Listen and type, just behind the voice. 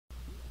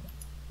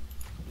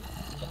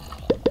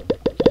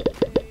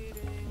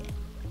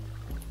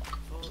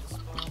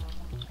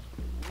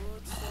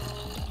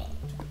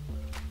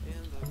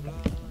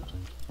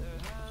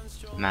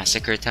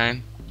Massacre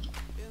time.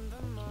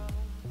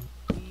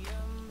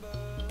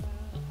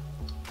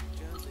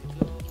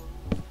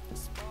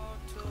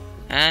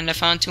 And I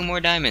found 2 more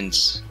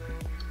diamonds.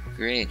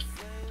 Great.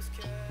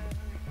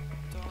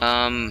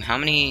 How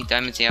many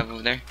diamonds do you have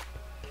over there?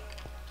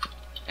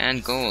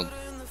 And gold.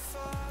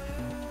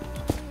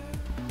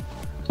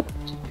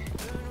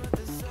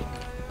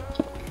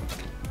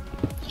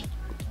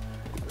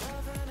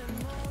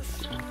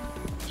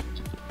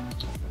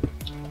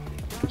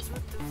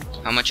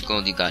 How much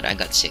gold you got? I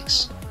got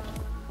 6.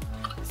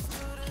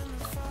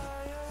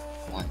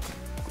 1.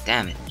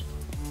 Damn it.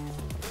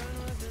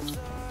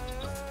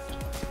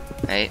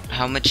 Right,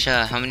 how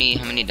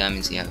many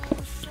diamonds do you have?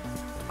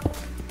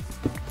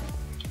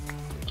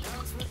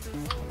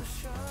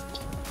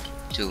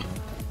 Two.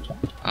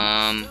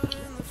 I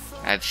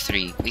have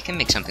 3. We can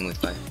make something with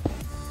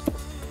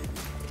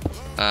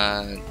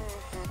 5.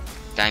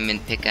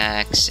 Diamond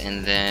pickaxe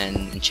and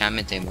then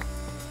enchantment table.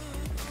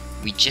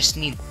 We just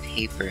need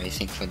paper, I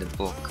think, for the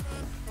book.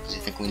 Because I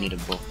think we need a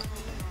book.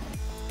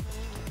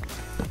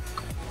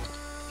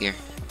 Here.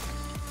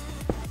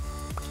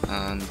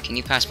 Can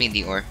you pass me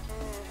the ore?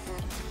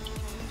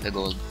 The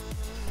gold.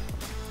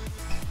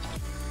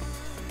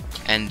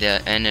 And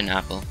an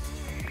apple.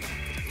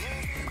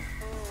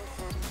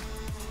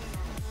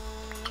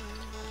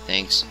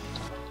 Thanks.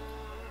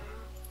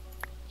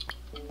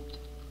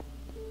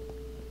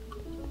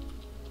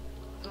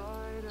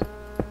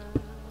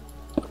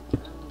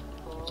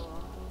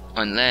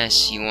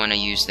 Unless you want to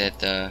use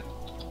that,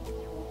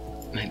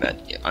 my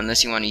bad. Yeah,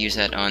 unless you want to use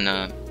that on,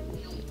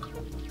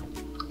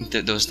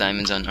 those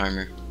diamonds on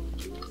armor.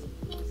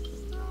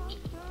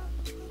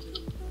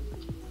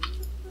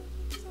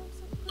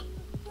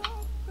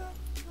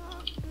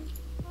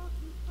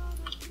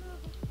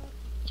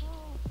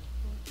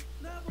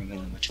 Probably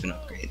not much of an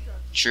upgrade.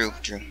 True,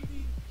 true.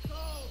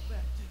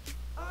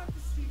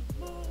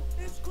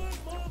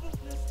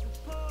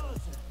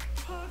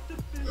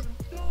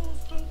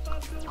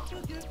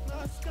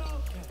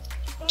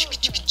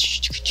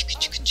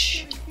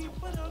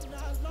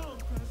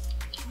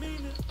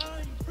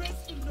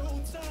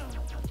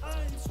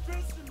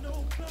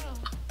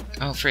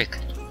 Oh frick.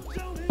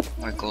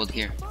 More gold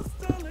here.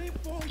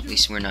 At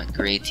least we're not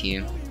gray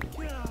team.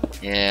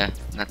 Yeah,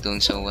 not doing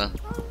so well.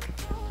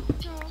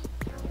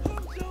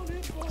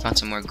 Found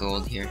some more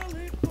gold here.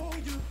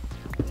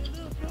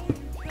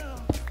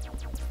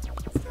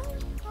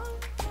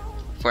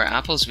 For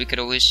apples, we could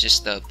always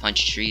just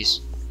punch trees.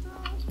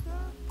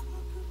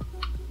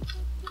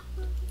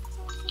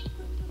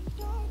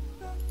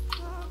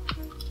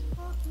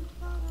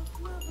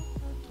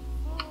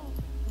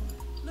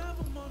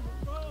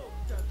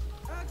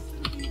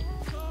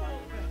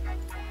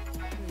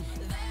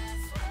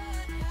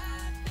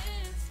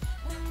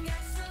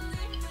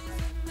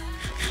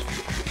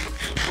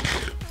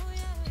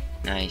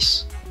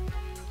 Nice.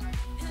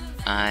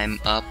 I'm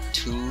up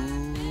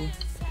to,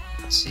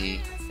 let's see,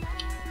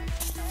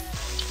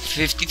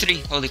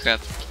 53. Holy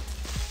crap.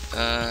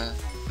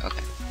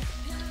 Okay.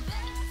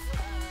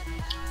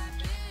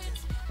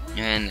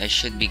 And I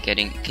should be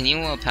getting. Can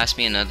you pass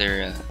me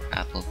another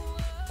apple?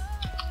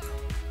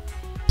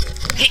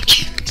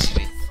 Excuse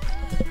me.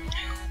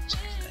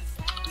 Sorry for that.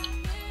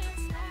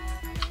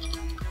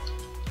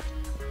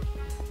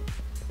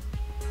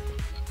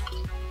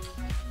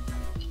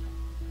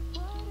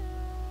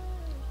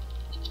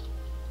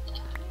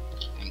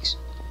 Thanks.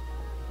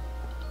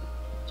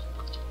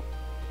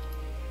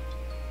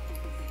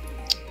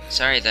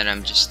 Sorry that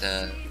I'm just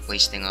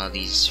wasting all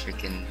these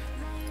freaking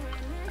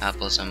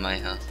apples on my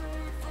health.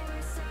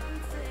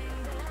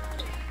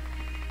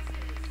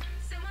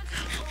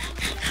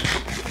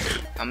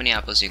 How many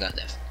apples you got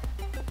left?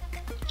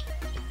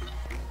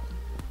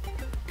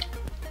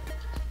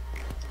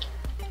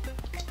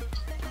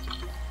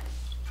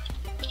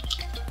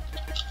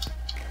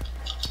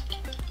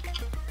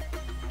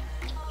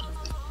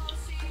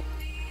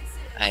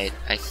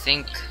 I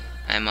think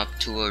I'm up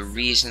to a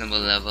reasonable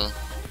level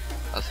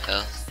of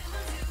health.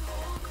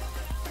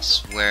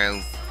 It's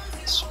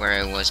where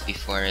I was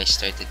before I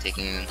started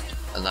taking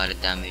a lot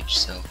of damage,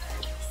 so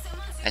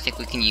I think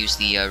we can use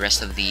the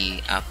rest of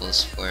the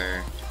apples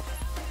for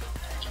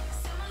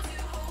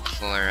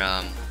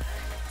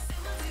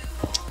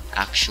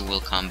actual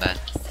combat.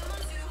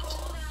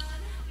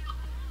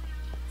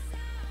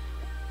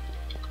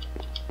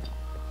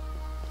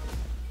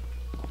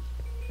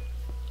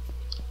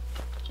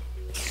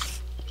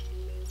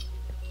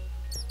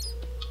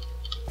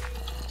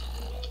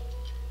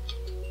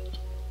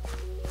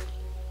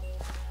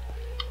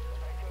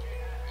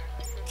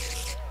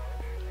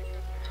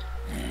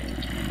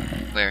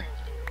 Where?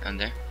 Down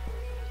there?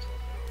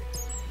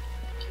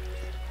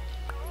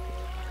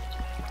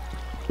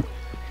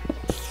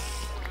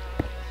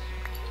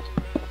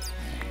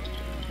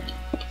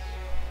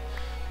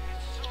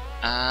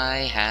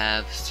 I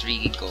have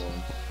 3 gold.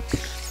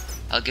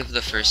 I'll give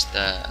the first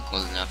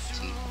golden apple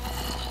to you.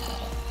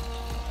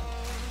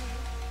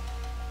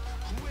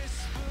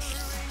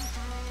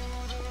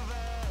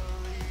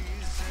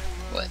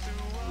 What?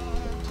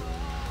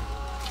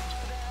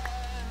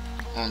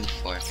 Only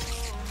 4.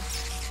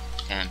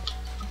 Damn.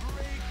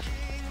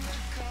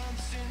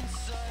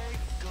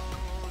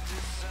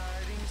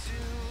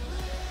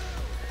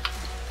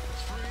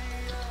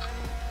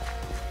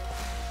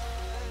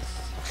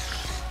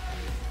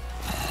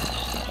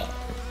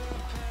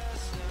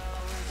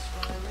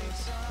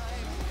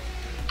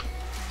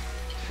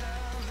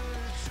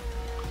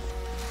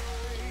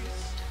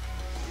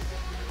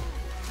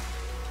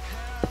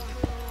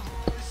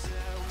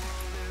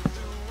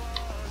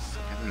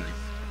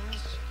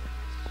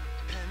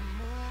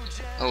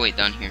 Oh wait,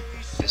 down here.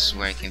 This is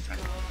where I came from.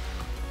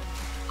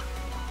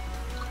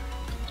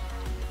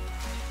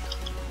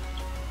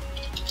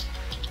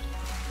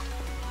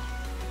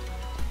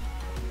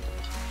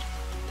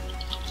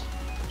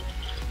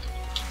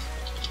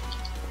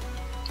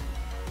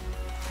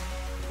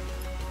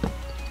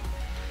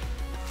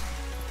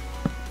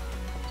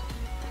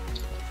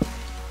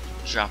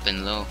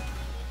 Dropping low.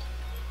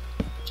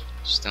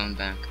 Stone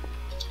bank.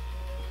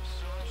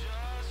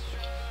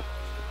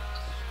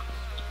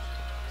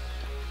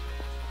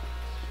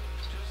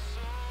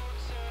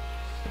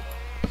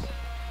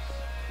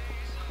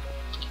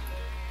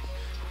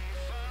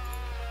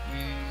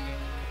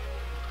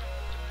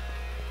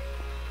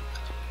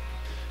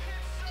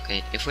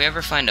 Okay, if we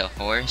ever find a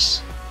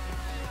horse,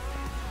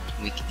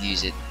 we could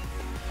use it.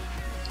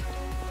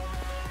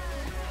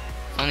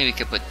 If only we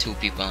could put 2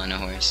 people on a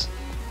horse.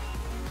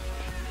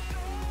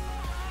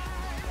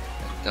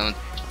 But don't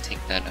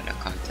take that out of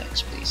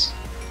context, please.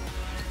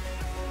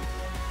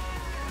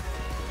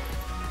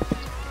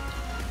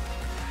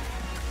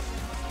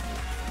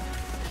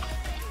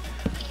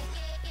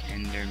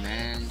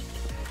 Enderman.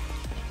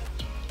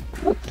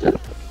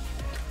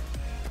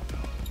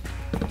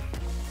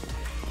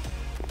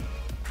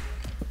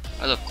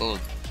 I love gold.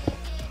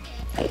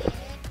 No,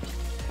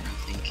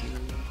 thank you.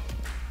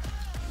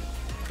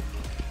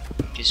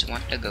 Just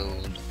want the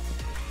gold.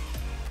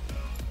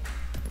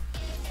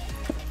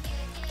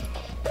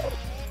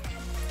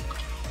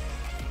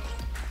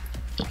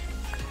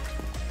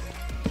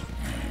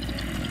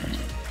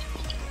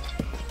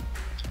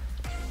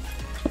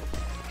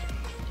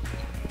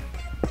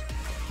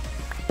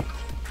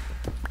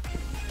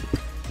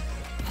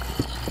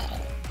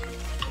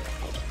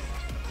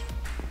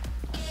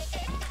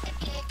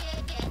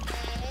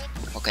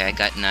 Okay, I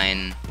got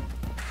 9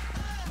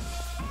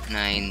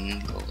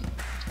 gold.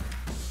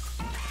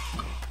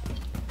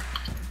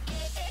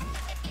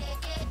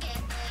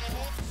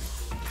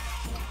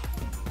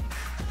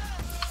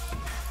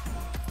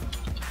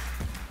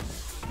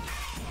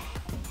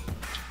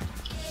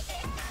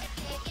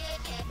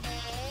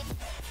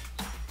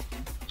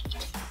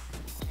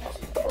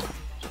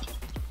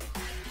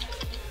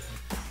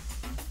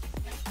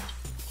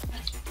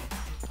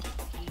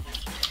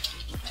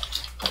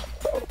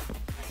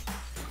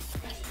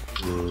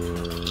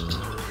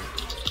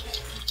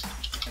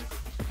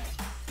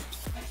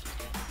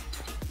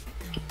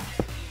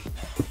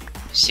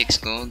 Six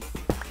gold.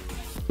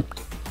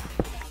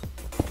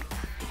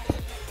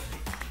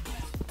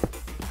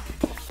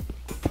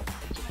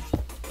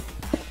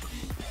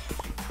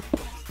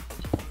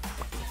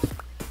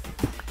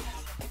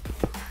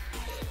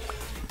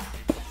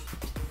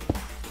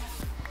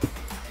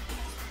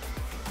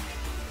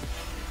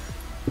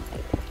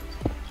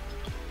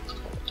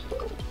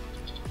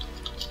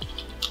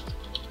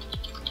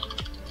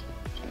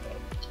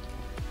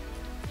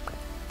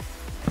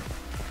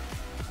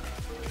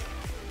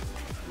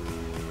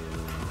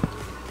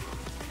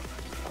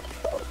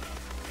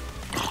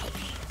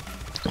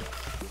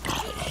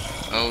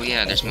 Oh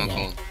yeah, there's more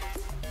gold.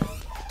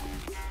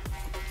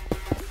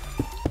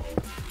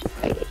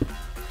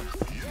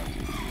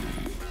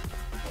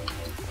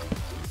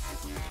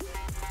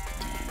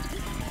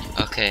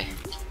 Okay.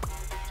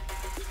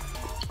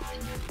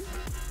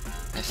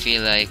 I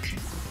feel like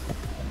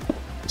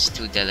it's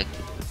too delicate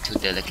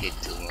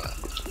to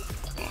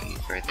go any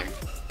further.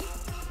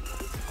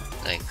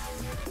 Like,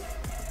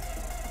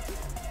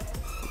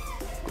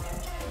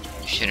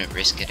 we shouldn't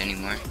risk it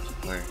anymore,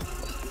 or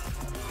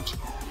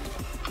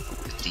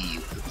what do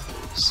you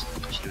propose?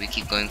 Should we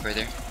keep going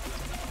further?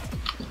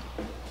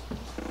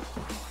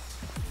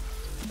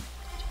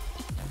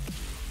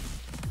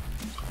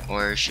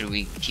 Or should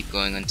we keep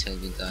going until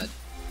we got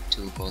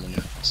 2 golden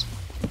apples?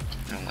 I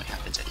don't know what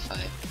happens at 5.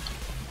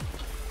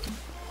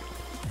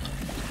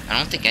 I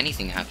don't think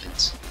anything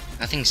happens.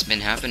 Nothing's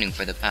been happening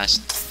for the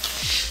past...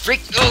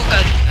 Freak! Oh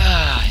god!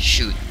 Ah,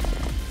 shoot.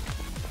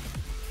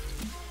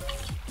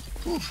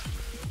 Whew.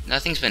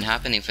 Nothing's been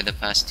happening for the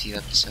past few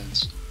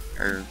episodes.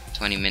 Or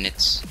 20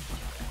 minutes.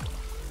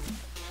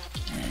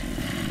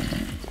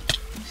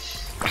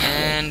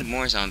 And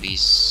more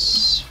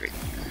zombies. Frick.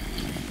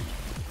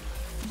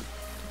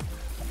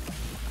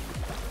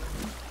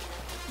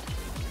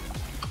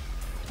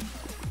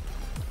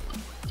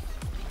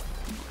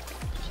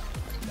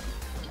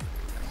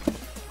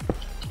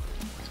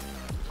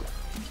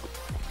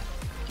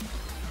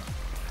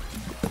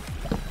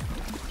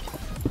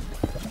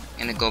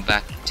 I'm gonna go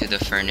back to the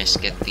furnace,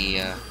 get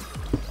the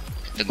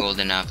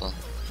golden apple.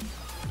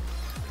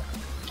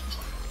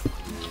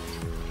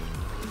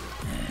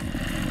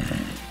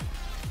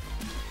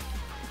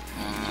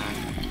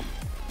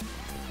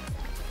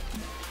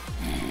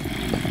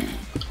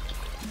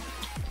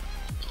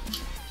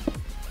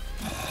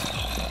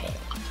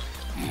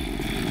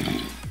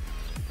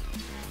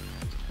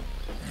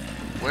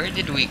 Where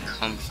did we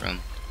come from?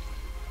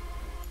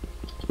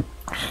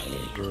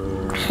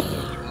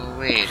 Oh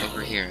wait, over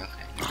here.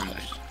 Okay, never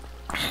mind.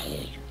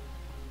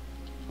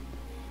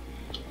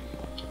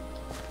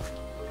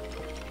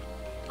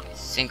 I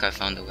think I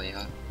found a way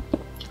out.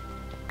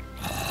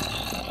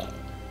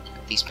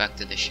 At least back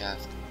to the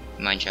shaft.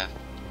 Mine shaft.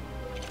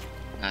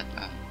 Not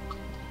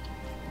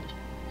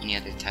any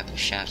other type of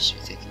shafts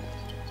you're taking.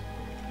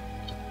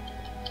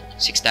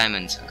 6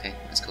 diamonds. Okay,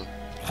 let's go.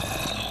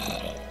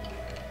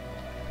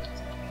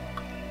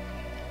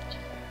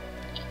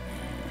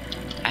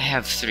 I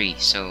have 3,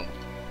 so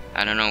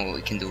I don't know what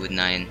we can do with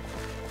 9.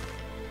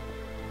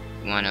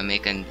 You wanna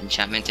make an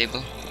enchantment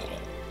table?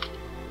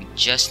 We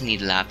just need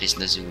lapis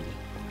lazuli.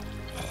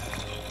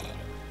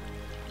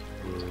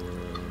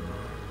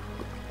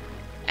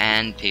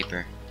 And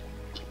paper.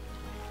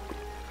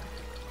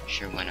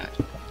 Sure, why not?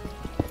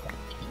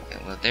 Okay,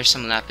 well, there's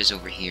some lapis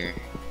over here.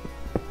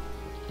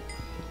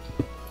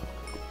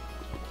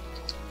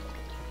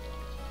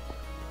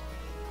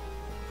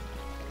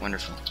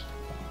 Wonderful.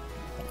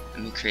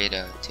 Let me create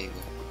a table.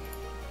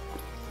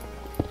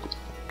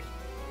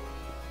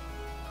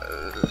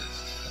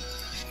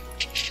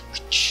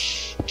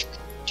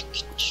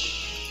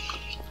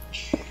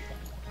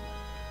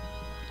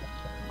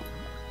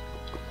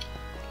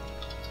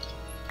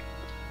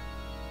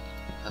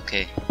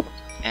 Okay,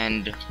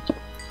 and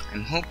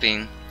I'm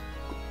hoping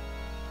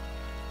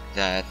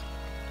that,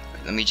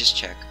 let me just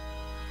check,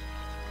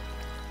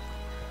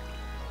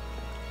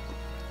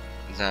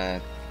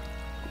 that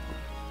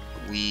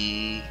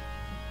we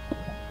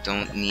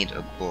don't need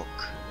a book.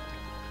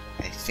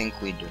 I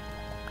think we do.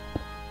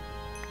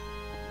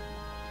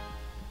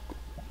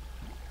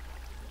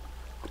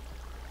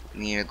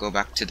 We need to go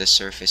back to the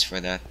surface for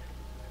that.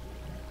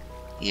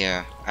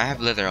 Yeah, I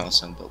have leather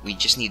also, but we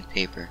just need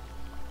paper.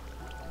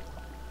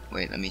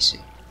 Wait, let me see.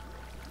 Who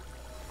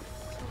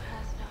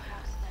has no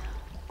house now,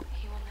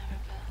 he will never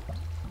build.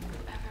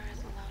 Whoever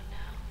is alone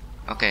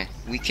now. Okay,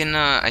 we can,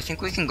 I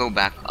think we can go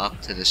back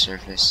up to the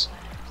surface.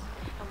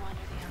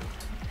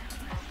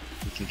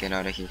 We can get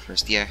out of here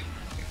first, yeah.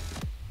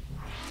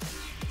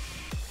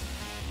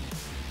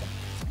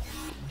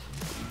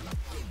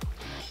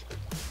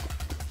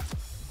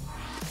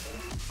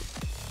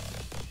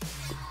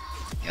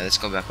 Yeah, let's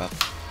go back up.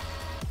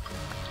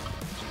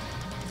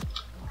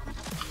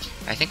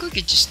 I think we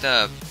could just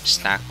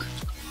stack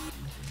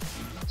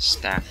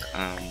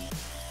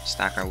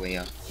our way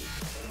up.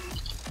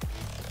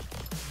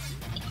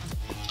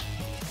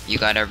 You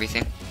got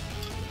everything?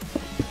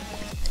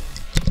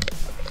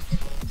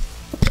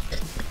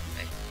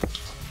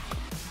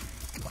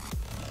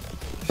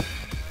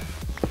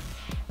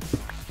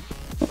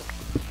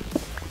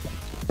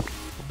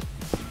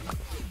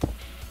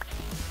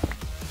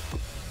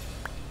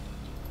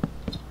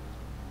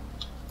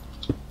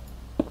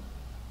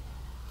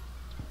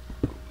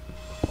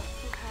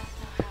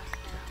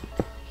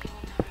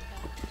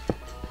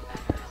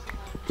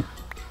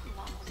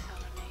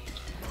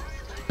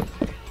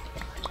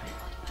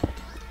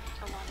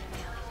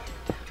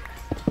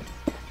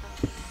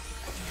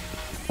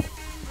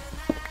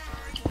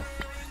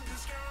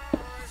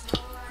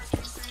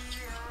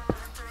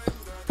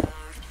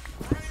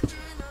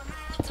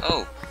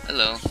 Oh,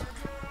 hello.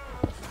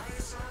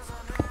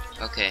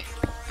 Okay,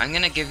 I'm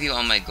gonna give you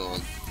all my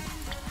gold,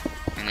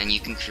 and then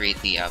you can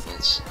create the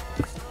apples.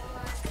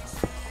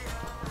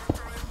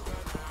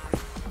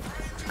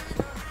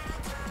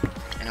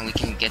 And then we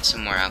can get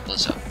some more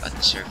apples up at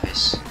the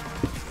surface.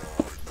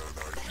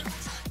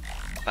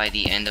 By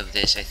the end of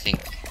this, I think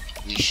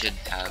we should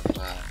have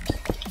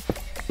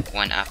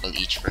 1 apple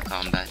each for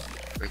combat,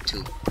 or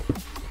 2.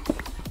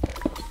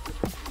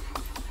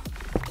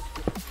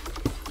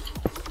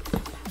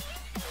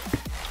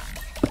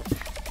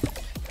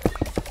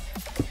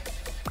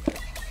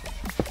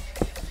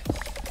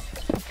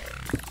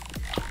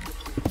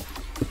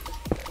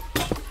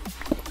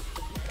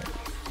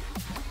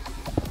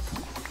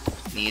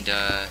 Need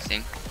a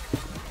thing.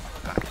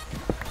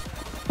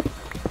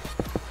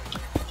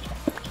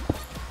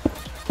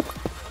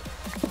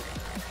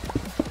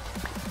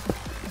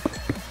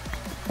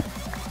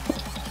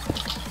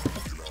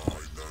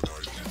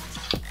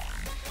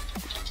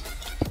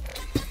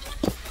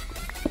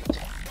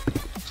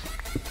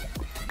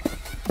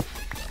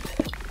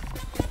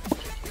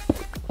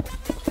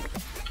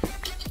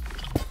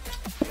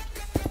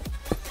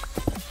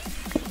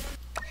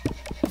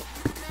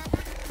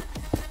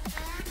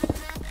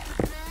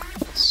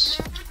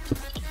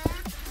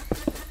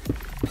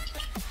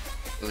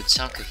 It would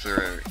suck if we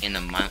were in the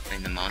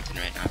mountain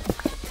right now.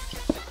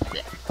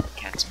 Blech,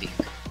 can't speak.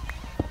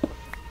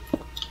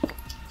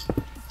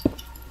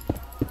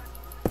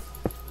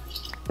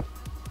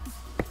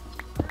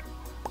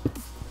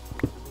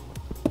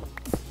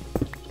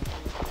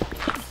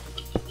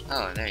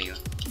 Oh, there you go.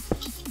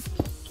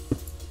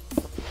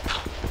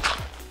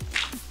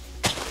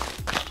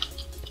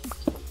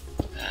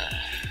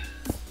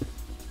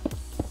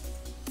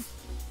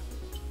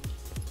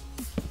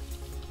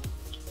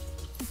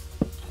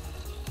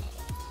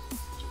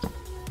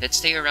 let's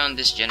stay around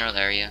this general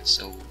area,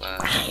 so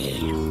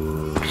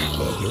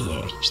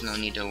there's no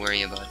need to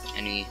worry about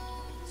any.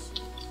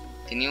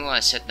 Can you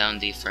set down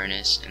the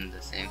furnace and the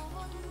thing?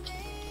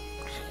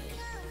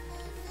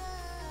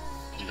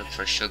 And look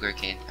for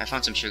sugarcane. I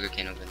found some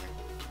sugarcane over there.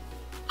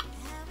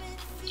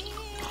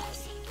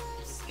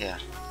 Yeah.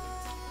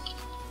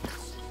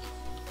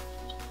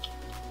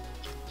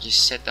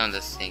 Just set down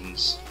the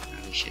things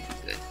and we should be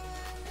good.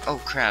 Oh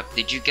crap,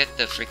 did you get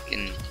the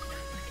freaking...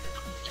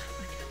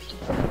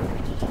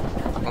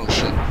 Oh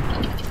shoot.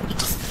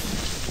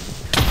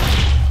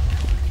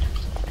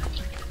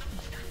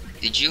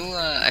 Did you,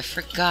 I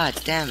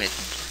forgot, damn it.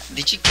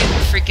 Did you get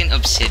freaking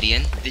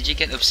obsidian? Did you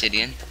get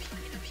obsidian?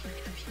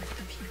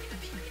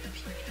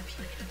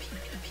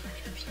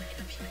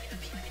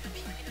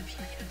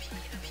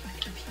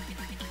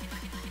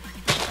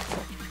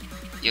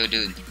 Yo,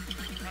 dude.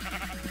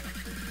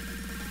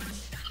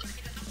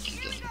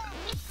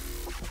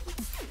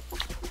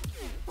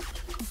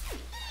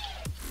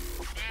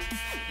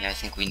 Yeah, I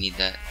think we need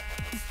that.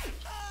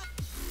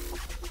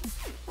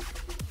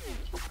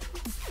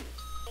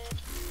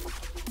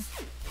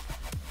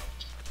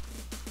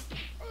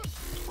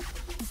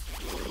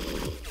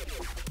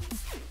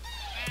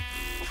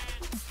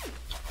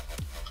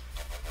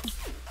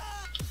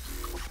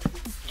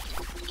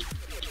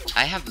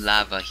 I have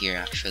lava here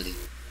actually.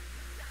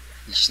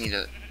 We just need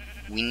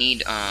we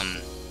need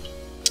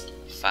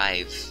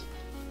 5.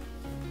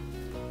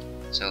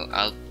 So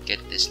I'll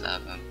get this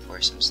lava and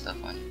pour some stuff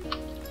on it.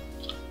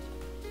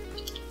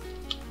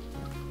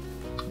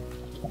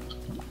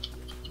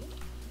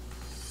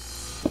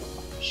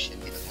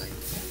 Should be the way.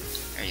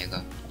 There you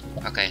go.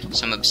 Okay,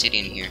 some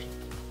obsidian here.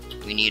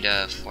 We need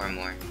 4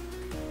 more.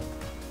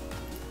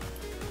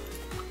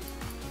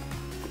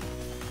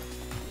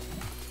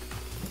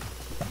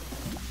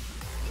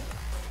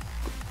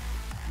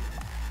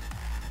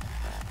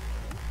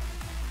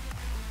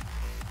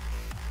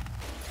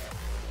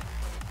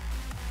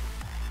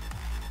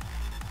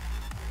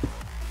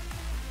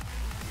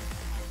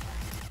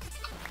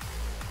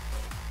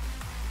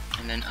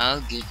 And then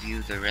I'll give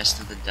you the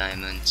rest of the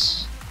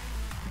diamonds.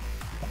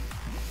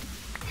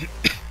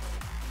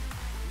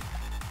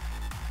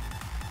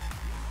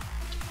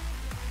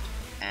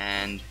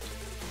 And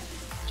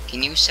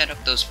can you set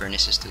up those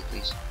furnaces too,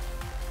 please?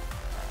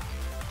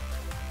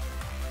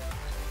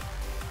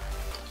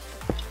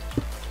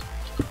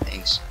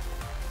 Thanks.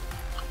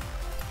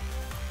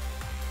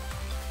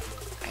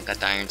 I got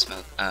the iron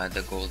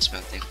the gold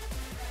smelting.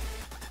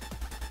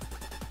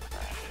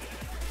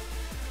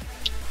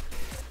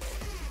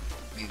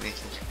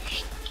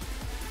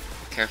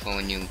 Careful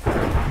when you...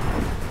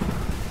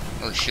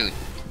 Oh shoot.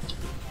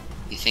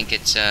 You think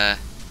it's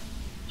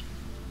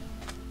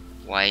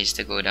wise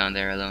to go down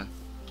there alone?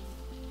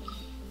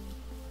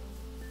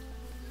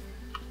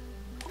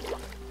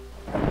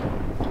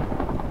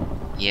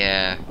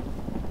 Yeah,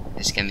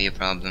 this can be a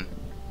problem.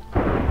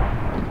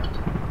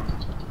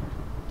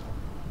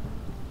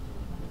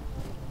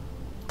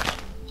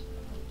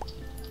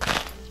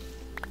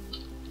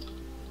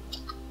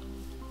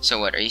 So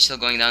what, are you still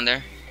going down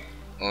there?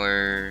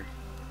 Or...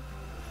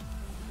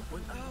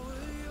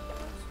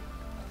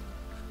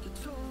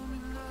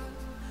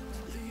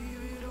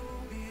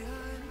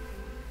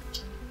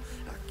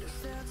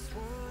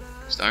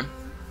 Storm?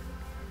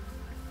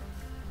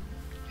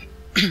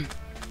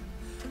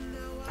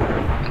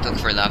 I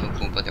looked for a lava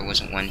pool, but there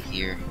wasn't one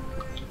here.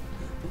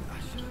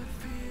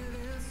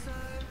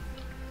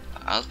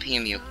 I'll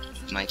PM you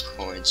my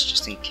cords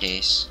just in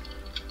case.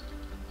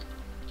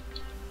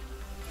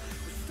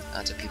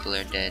 Lots of people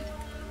are dead.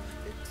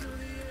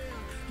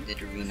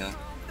 Did Reno.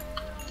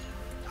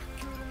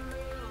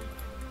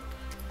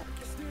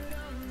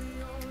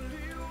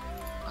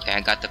 Okay,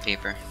 I got the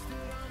paper.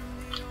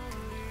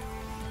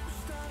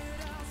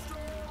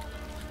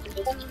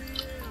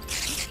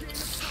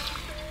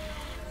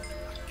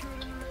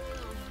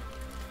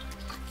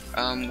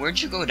 Where'd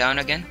you go down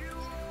again?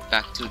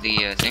 Back to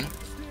the thing?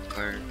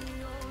 Or...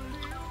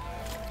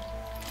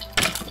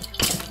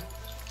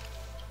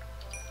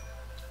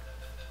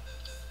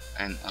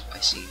 I'm up, I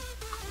see.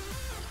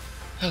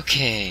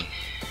 Okay.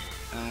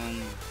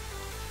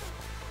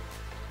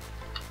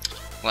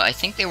 Well, I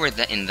think they were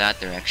in that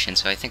direction,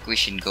 so I think we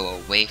should go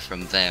away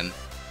from them.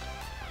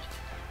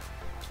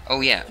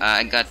 Oh yeah,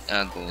 I got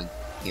gold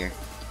here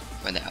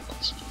for the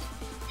apples.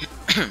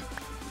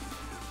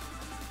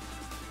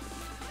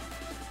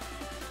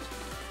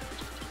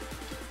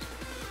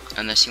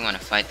 Unless you want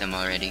to fight them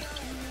already.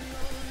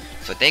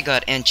 But they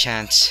got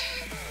enchants.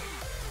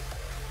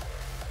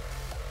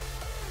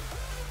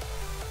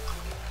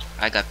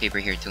 I got paper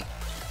here too.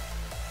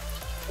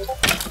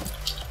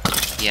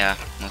 Yeah,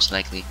 most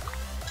likely.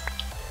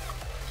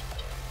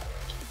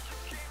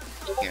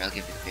 Here, I'll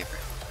give you the paper.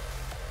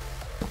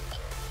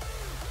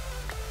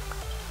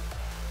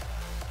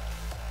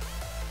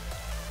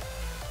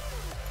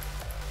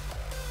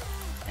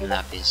 And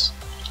lapis.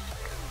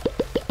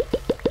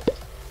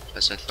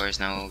 Plus what floor is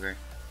now over.